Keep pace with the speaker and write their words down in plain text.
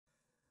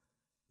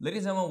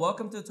Ladies and gentlemen,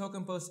 welcome to the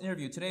Token Post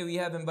interview. Today we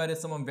have invited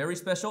someone very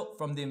special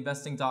from the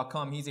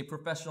InbeSting닷컴. He's a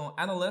professional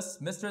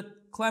analyst, Mr.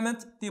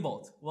 Clement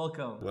Thibault.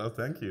 Welcome. Well,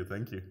 thank you.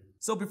 Thank you.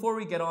 So before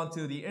we get on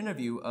to the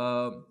interview,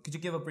 could you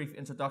give a brief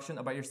introduction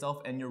about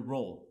yourself and your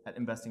role at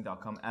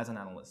InbeSting닷컴 as an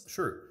analyst?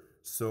 Sure.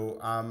 So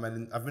I've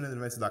been at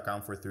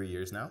Inbe스팅닷컴 for 3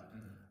 years now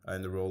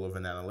in the role of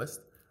an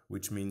analyst,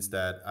 which means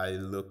that I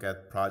look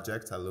at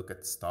projects, I look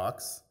at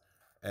stocks,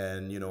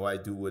 and I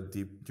do a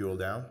deep drill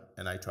down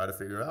and I try to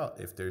figure out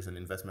if there's an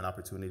investment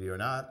opportunity or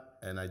not,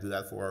 and I do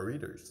that for our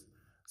readers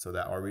so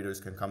that our readers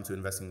can come to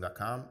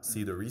InbeSting닷컴,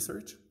 see the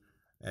research,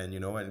 and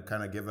and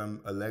kind of give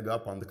them a leg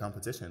up on the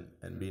competition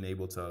and being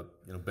able to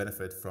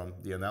benefit from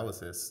the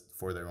analysis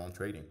for their own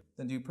trading.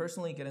 Then do you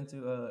personally get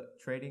into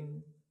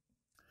trading?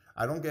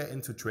 I don't get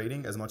into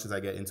trading as much as I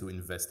get into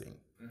investing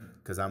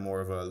because I'm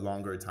more of a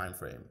longer time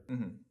frame.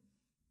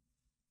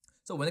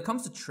 So when it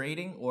comes to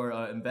trading or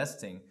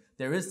investing,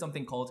 there is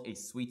something called a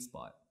sweet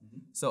spot.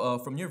 So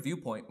from your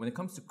viewpoint, when it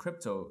comes to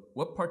crypto,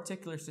 what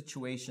particular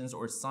situations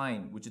or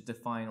sign would you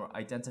define or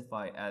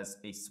identify as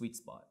a sweet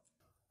spot?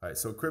 All right,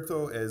 so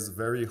crypto is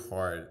very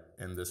hard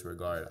in this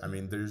regard. I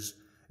mean,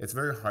 it's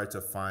very hard to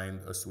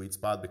find a sweet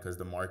spot because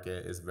the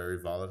market is very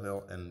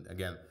volatile. And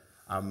again,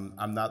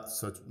 I'm not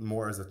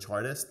more as a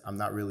chartist. I'm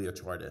not really a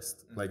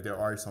chartist. Like there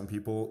are some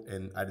people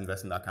at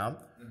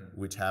InbeSting닷컴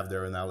which have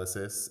their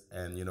analysis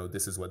and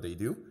this is what they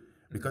do.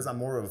 Because I'm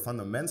more of a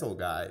fundamental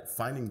guy,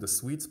 finding the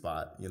sweet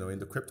spot, in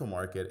the crypto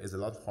market is a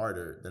lot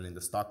harder than in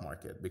the stock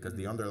market because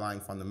the underlying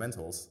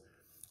fundamentals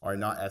are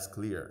not as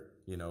clear,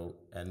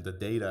 and the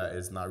data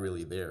is not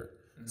really there.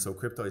 So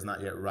crypto is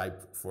not yet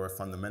ripe for a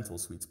fundamental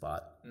sweet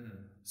spot.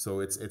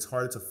 So it's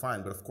hard to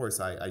find, but of course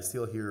I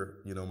still hear,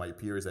 my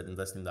peers at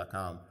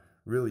InbeSting닷컴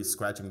really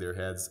scratching their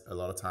heads a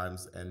lot of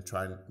times and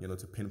trying,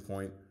 to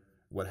pinpoint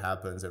what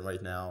happens. And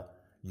right now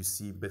you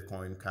see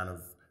Bitcoin kind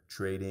of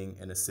trading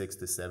in a 6,000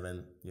 to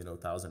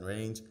 7,000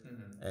 range.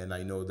 And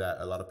I know that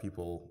a lot of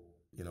people,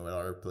 at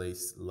our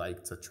place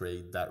like to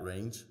trade that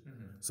range.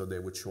 So they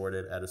would short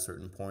it at a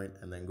certain point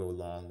and then go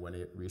long when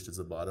it reaches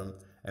the bottom,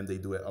 and they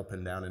do it up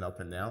and down and up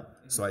and down.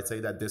 So I'd say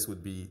that this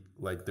would be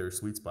like their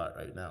sweet spot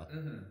right now.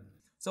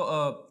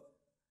 So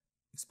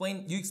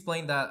you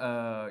explained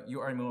that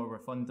you are more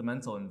of a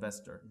fundamental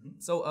investor.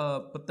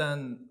 So but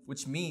then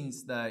which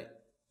means that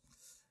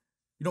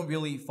you don't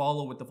really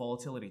follow with the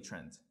volatility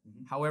trend.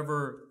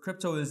 However,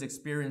 crypto is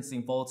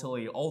experiencing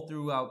volatility all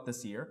throughout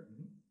this year,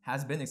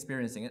 has been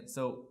experiencing it.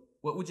 So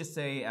what would you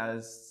say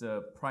as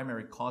the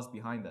primary cause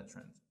behind that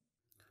trend?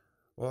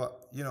 Well,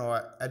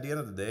 at the end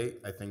of the day,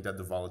 I think that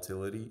the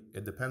volatility,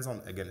 it depends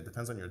on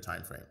your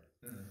time frame.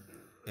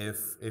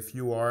 If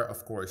you are,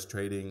 of course,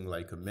 trading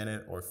like a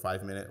minute or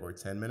 5 minute or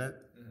 10 minute,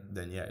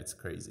 then yeah, it's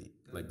crazy.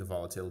 Like the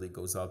volatility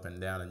goes up and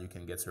down and you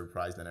can get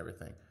surprised and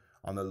everything.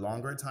 On the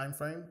longer time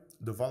frame,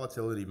 the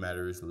volatility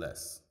matters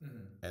less,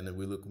 and then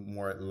we look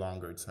more at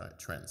longer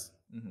trends.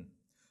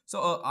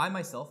 So I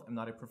myself am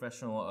not a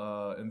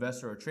professional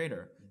investor or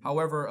trader.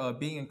 However,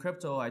 being in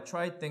crypto, I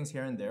tried things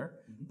here and there,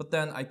 but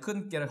then I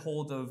couldn't get a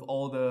hold of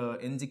all the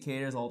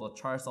indicators, all the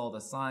charts, all the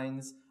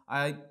signs.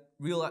 I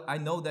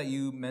know that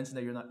you mentioned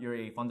that you're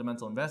a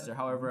fundamental investor.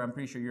 However, I'm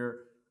pretty sure you're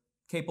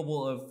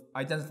capable of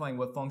identifying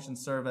what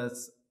functions serve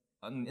as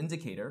an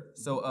indicator.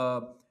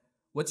 So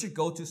what's your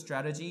go-to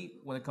strategy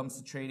when it comes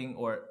to trading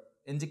or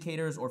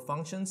indicators or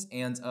functions,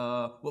 and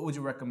what would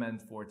you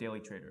recommend for daily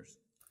traders?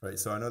 Right,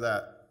 so I know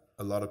that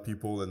a lot of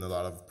people and a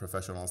lot of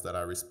professionals that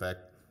I respect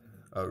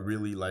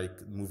really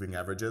like moving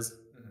averages,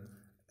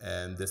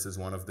 and this is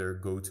one of their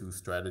go-to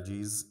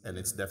strategies, and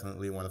it's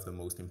definitely one of the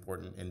most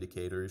important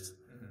indicators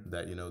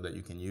that that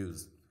you can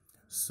use.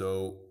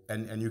 So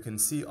and you can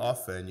see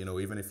often,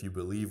 even if you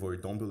believe or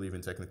don't believe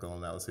in technical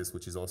analysis,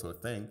 which is also a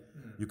thing,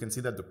 you can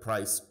see that the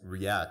price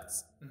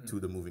reacts to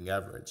the moving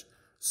average.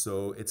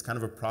 So it's kind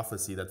of a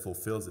prophecy that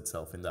fulfills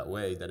itself in that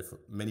way, that if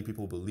many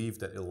people believe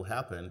that it will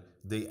happen,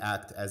 they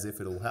act as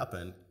if it will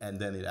happen, and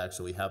then it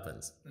actually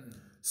happens.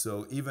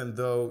 So even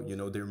though,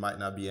 there might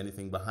not be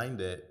anything behind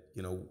it,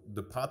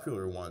 the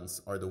popular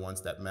ones are the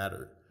ones that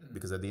matter,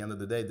 because at the end of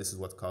the day, this is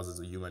what causes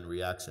a human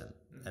reaction,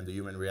 and the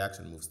human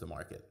reaction moves the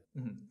market.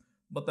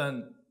 But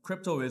then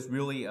crypto is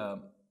really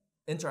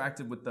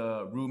interactive with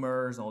the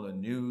rumors, all the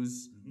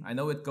news. I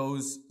know it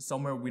goes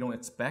somewhere we don't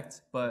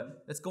expect,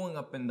 but it's going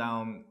up and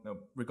down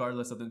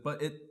regardless of it.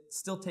 But it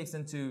still takes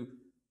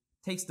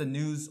the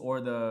news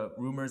or the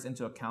rumors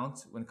into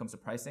account when it comes to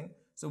pricing.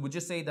 So would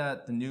you say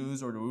that the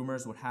news or the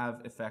rumors would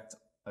have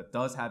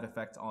does have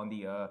effect on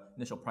the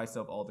initial price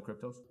of all the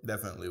cryptos?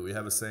 Definitely. We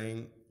have a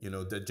saying,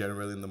 that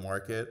generally in the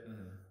market,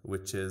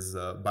 which is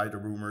buy the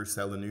rumors,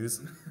 sell the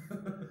news.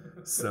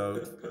 So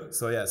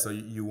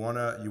you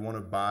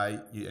wanna buy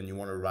and you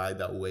wanna ride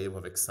that wave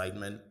of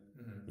excitement,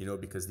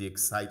 because the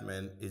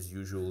excitement is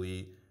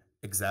usually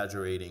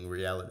exaggerating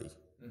reality,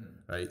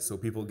 right? So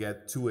people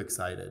get too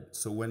excited.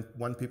 So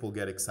when people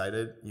get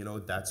excited,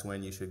 that's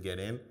when you should get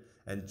in.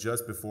 And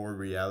just before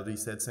reality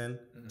sets in,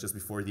 just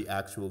before the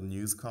actual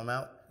news come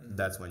out,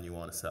 that's when you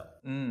want to sell.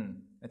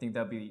 I think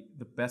that'd be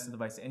the best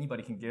advice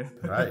anybody can give.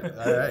 Right.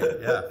 All right.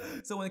 Yeah.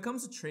 So when it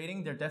comes to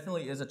trading, there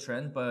definitely is a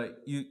trend,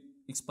 but you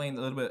explained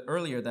a little bit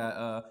earlier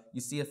that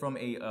you see it from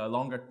a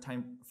longer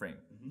time frame.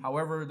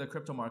 However, the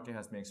crypto market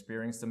has been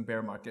experiencing some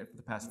bear market for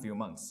the past few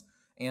months.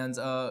 And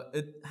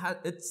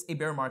it's a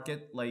bear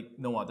market like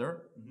no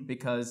other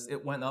because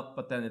it went up,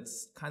 but then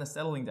it's kind of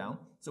settling down.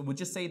 So would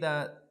you say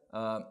that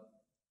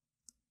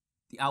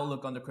the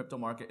outlook on the crypto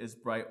market is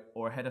bright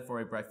or headed for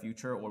a bright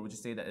future, or would you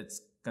say that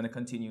it's going to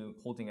continue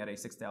holding at a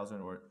 6,000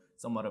 or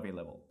somewhat of a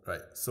level?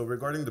 Right. So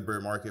regarding the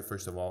bear market,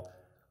 first of all,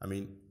 I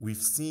mean, we've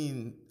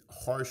seen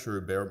harsher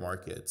bear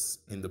markets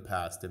in the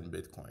past in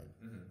Bitcoin.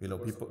 You know,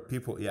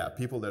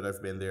 people that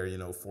have been there,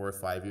 4 or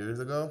 5 years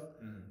ago,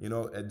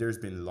 there's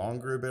been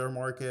longer bear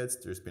markets,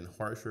 there's been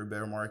harsher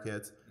bear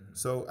markets.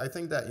 So I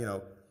think that,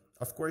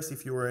 of course,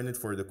 if you were in it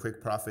for the quick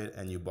profit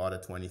and you bought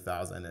at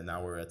 20,000 and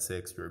now we're at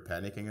 6, you're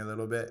panicking a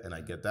little bit, and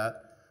I get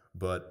that.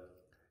 But,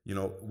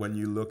 when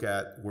you look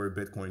at where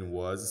Bitcoin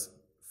was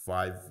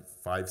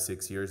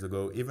 6 years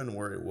ago, even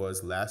where it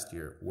was last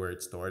year, where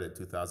it started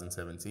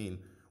 2017,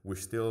 we're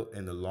still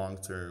in the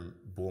long-term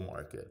bull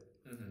market.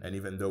 And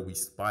even though we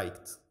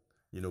spiked,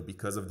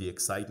 because of the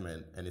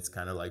excitement, and it's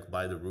kind of like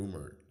by the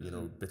rumor,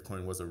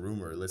 Bitcoin was a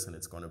rumor, listen,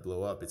 it's going to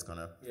blow up,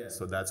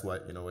 so that's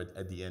what,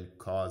 at the end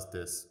caused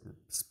this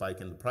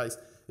spike in the price.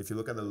 If you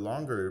look at the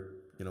longer,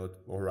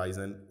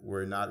 horizon,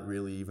 we're not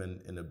really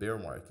even in a bear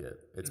market.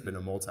 It's been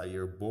a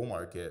multi-year bull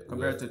market.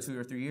 Compared to 2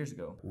 or 3 years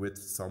ago. With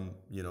some,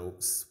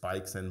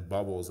 spikes and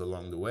bubbles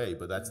along the way,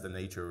 but that's the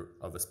nature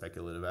of a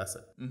speculative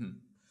asset.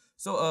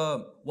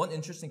 So one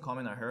interesting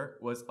comment I heard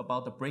was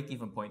about the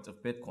break-even point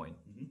of Bitcoin,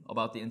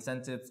 about the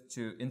incentives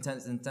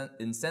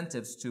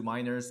to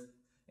miners,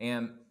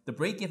 and the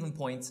break-even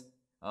point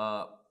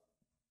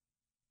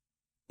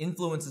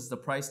influences the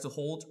price to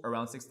hold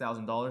around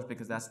 $6,000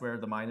 because that's where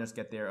the miners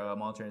get their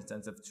monetary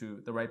incentive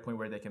to the right point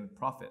where they can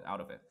profit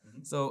out of it.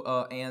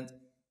 So and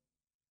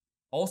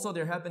also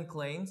there have been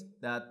claims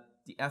that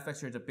the FX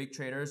traders, the big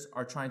traders,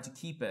 are trying to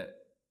keep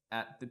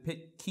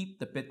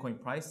the Bitcoin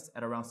price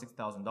at around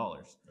 $6,000.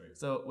 Right.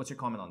 So what's your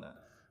comment on that?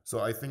 So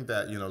I think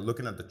that,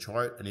 looking at the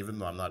chart, and even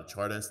though I'm not a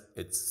chartist,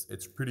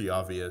 it's pretty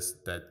obvious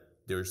that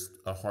there's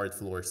a hard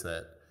floor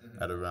set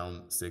at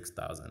around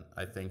 6,000.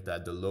 I think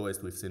that the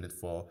lowest we've seen it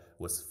fall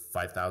was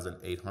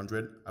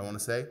 5,800, I want to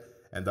say.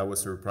 And that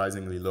was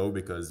surprisingly low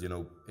because,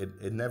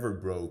 it never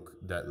broke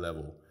that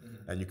level.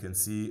 And you can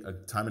see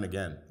time and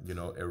again,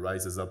 it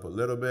rises up a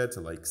little bit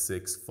to like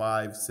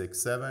 6.5,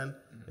 6.7.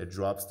 It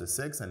drops to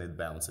 6 and it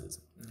bounces.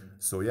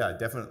 So yeah, I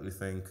definitely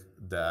think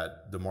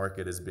that the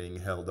market is being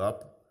held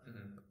up.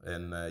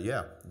 And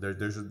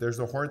there's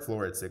a hard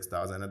floor at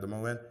 6,000 at the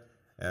moment.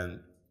 And,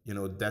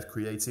 that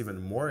creates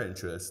even more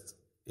interest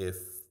if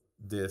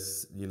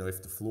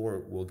if the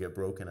floor will get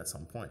broken at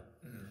some point.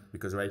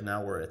 Because right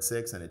now we're at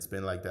 6 and it's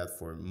been like that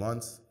for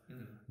months.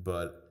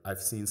 But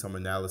I've seen some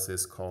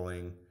analysis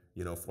calling,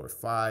 for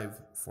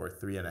 5, for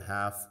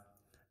 3.5.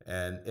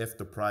 And if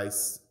the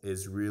price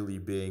is really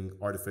being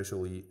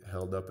artificially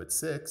held up at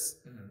 6,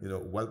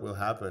 what will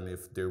happen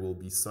if there will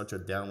be such a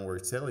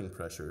downward selling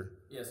pressure?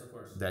 Yes, of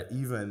course. That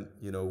even,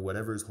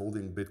 whatever is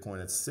holding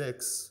Bitcoin at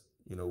 6,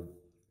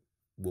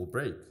 will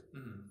break.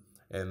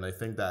 And I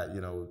think that,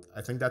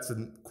 I think that's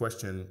a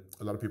question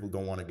a lot of people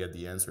don't want to get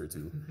the answer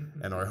to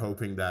and are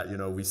hoping that,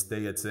 we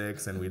stay at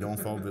 6 and we don't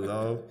fall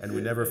below and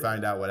we never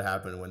find out what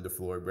happened when the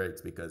floor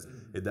breaks because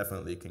it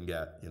definitely can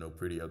get,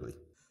 pretty ugly.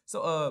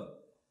 So,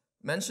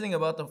 mentioning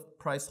about the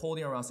price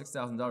holding around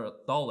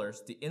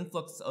 $6,000, the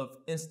influx of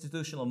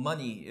institutional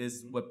money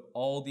is what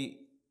all the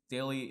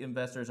daily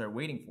investors are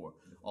waiting for.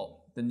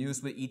 The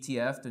news with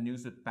ETF, the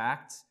news with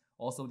BACT,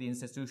 also the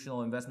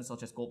institutional investments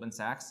such as Goldman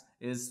Sachs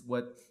is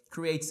what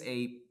creates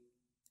a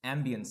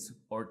ambience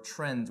or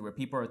trend where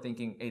people are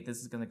thinking, hey,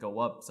 this is going to go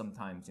up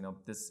sometimes.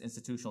 This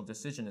institutional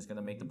decision is going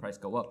to make the price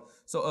go up.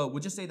 So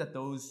would you say that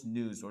those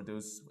news or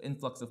those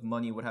influx of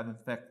money would have an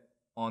effect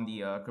on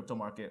the crypto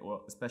market,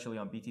 or especially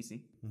on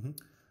BTC?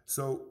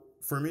 So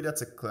for me,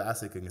 that's a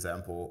classic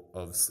example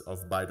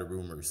of buy the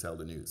rumor, sell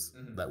the news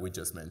that we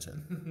just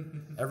mentioned.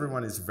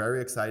 Everyone is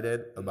very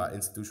excited about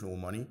institutional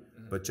money,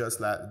 but just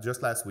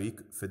last week,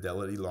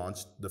 Fidelity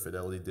launched the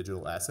Fidelity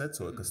digital asset,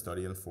 so a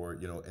custodian for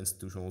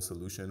institutional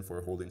solution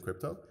for holding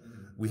crypto.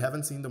 We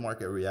haven't seen the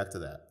market react to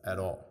that at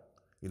all.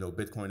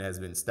 Bitcoin has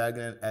been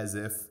stagnant, as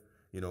if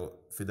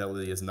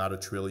Fidelity is not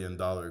 $1 trillion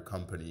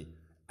company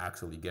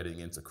actually getting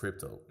into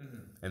crypto,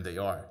 and they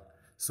are.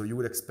 So you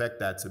would expect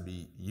that to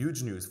be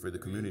huge news for the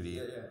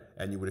community,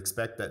 and you would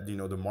expect that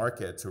the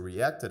market to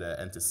react to that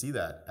and to see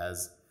that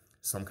as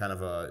some kind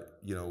of a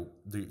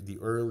the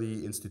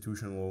early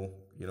institutional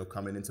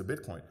coming into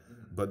Bitcoin,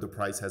 but the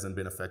price hasn't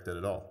been affected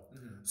at all.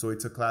 So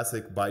it's a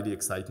classic buy the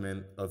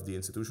excitement of the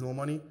institutional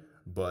money,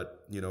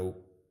 but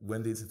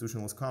when the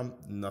institutionals come,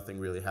 nothing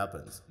really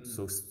happens.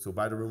 So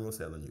buy the rumor,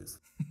 sell the news.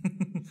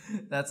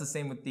 That's the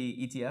same with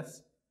the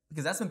ETFs.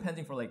 Because that's been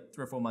pending for like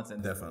 3 or 4 months.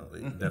 And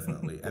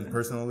Definitely. And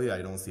personally,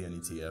 I don't see an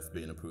ETF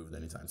being approved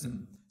anytime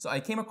soon. So I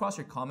came across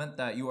your comment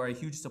that you are a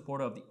huge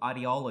supporter of the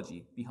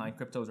ideology behind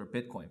cryptos or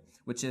Bitcoin,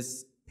 which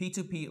is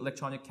P2P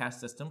electronic cash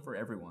system for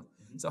everyone.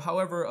 So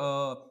however,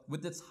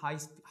 with its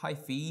high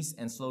fees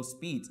and slow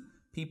speeds,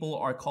 people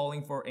are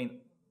calling for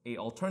a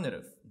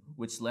alternative,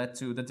 which led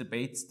to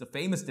the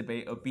famous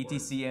debate of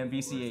BTC and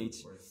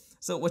BCH.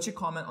 So what's your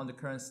comment on the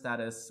current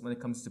status when it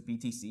comes to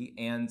BTC,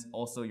 and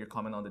also your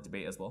comment on the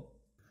debate as well?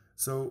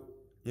 So,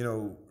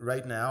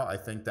 right now, I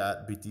think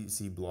that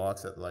BTC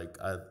blocks are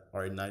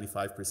at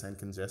 95%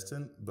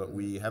 congestion, but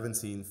we haven't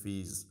seen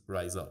fees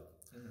rise up.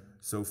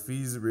 So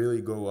fees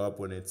really go up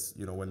when it's,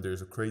 when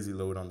there's a crazy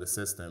load on the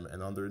system,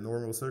 and under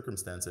normal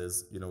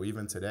circumstances,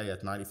 even today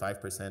at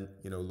 95%,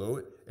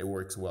 load, it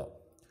works well.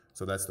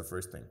 So that's the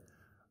first thing.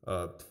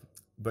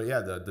 But yeah,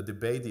 the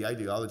debate, the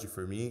ideology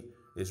for me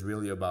is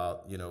really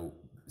about,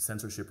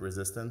 censorship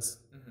resistance,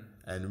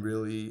 and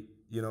really,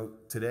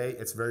 today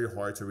it's very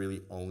hard to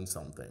really own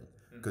something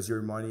because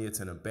your money, it's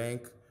in a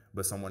bank,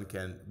 but someone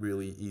can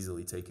really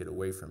easily take it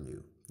away from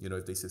you.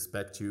 If they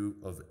suspect you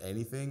of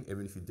anything,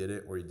 even if you did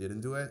it or you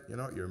didn't do it,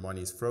 your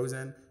money is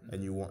frozen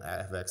and you won't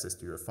have access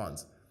to your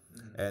funds.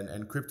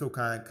 And crypto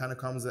kind of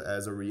comes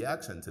as a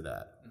reaction to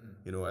that,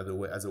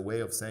 as a way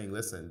of saying,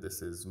 listen,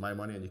 this is my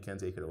money and you can't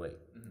take it away.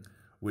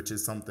 Which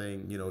is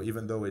something,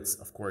 even though it's,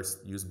 of course,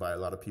 used by a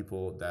lot of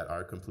people that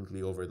are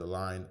completely over the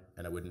line,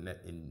 and I would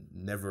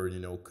never,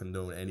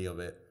 condone any of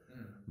it.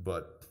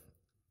 But,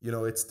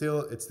 it's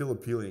still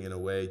appealing in a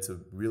way to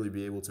really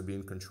be able to be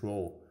in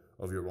control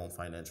of your own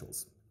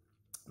financials.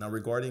 Now,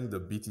 regarding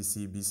the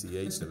BTC,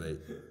 BCH debate,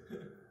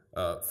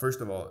 first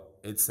of all,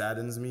 it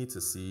saddens me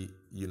to see,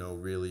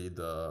 really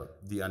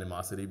the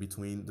animosity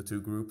between the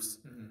two groups.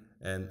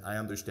 And I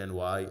understand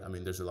why. I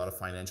mean, there's a lot of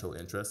financial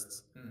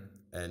interests.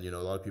 And, a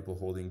lot of people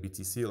holding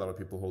BTC, a lot of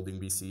people holding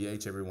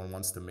BCH, everyone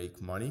wants to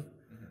make money.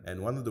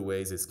 And one of the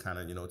ways is kind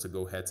of, to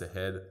go head to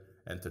head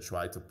and to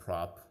try to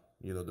prop,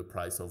 the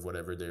price of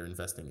whatever they're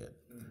investing in.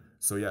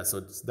 So yeah,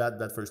 so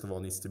that first of all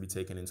needs to be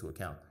taken into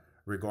account.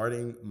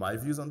 Regarding my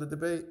views on the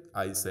debate,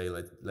 I say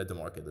let the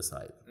market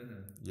decide.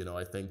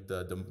 I think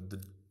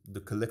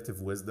the collective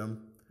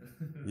wisdom,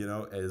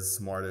 is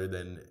smarter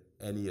than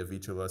any of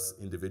each of us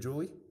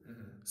individually.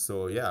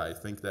 So yeah, I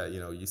think that,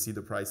 you see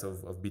the price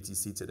of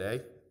BTC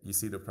today, you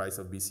see the price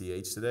of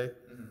BCH today,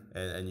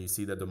 and you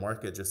see that the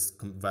market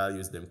just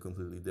values them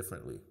completely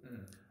differently.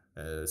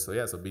 So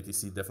yeah, so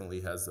BTC definitely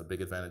has a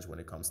big advantage when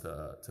it comes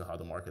to how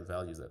the market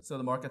values it. So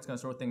the market's going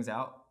to sort things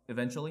out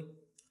eventually?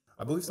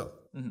 I believe so.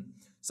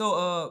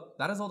 So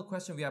that is all the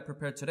questions we have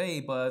prepared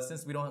today, but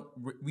since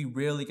we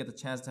rarely get the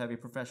chance to have a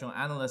professional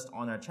analyst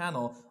on our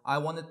channel, I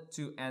wanted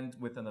to end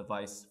with an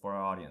advice for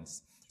our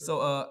audience.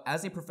 So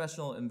as a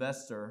professional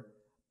investor,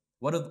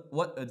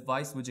 what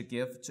advice would you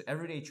give to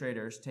everyday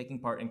traders taking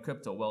part in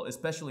crypto? Well,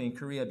 especially in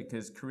Korea,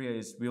 because Korea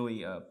is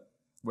really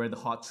where the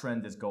hot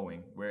trend is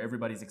going, where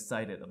everybody's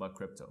excited about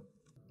crypto.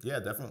 Yeah,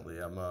 definitely.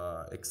 I'm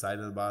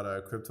excited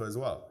about crypto as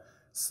well.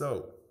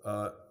 So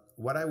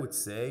what I would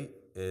say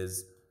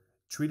is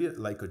treat it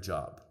like a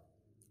job,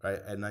 right?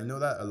 And I know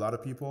that a lot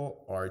of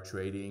people are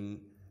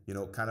trading,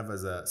 kind of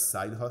as a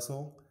side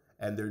hustle,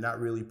 and they're not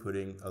really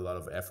putting a lot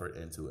of effort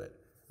into it.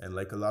 And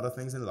like a lot of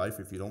things in life,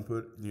 if you don't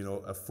put,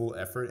 a full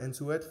effort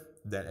into it,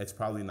 then it's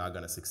probably not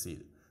going to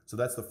succeed. So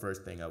that's the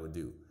first thing I would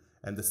do.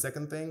 And the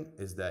second thing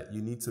is that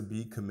you need to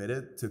be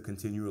committed to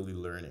continually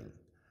learning,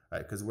 right?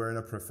 Because we're in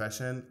a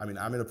profession. I mean,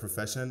 I'm in a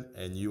profession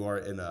and you are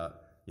in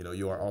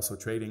you are also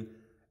trading.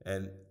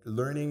 And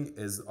learning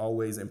is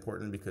always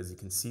important because you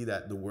can see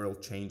that the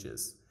world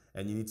changes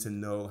and you need to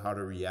know how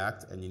to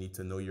react, and you need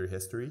to know your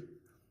history,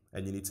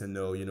 and you need to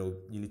know, you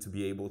need to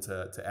be able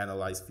to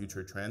analyze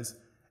future trends.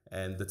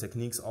 And the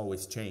techniques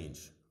always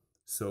change.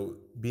 So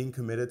being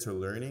committed to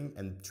learning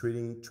and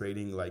treating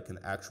trading like an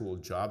actual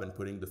job and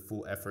putting the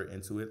full effort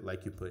into it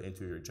like you put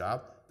into your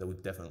job, that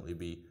would definitely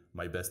be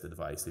my best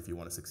advice if you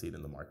want to succeed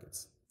in the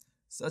markets.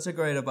 Such a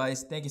great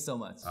advice. Thank you so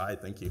much. All right,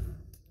 thank you.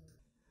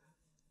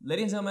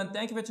 Ladies and gentlemen,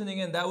 thank you for tuning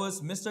in. That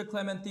was Mr.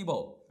 Clement,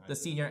 the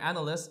senior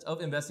analyst of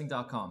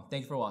InbeSting.com.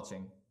 Thank you for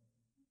watching.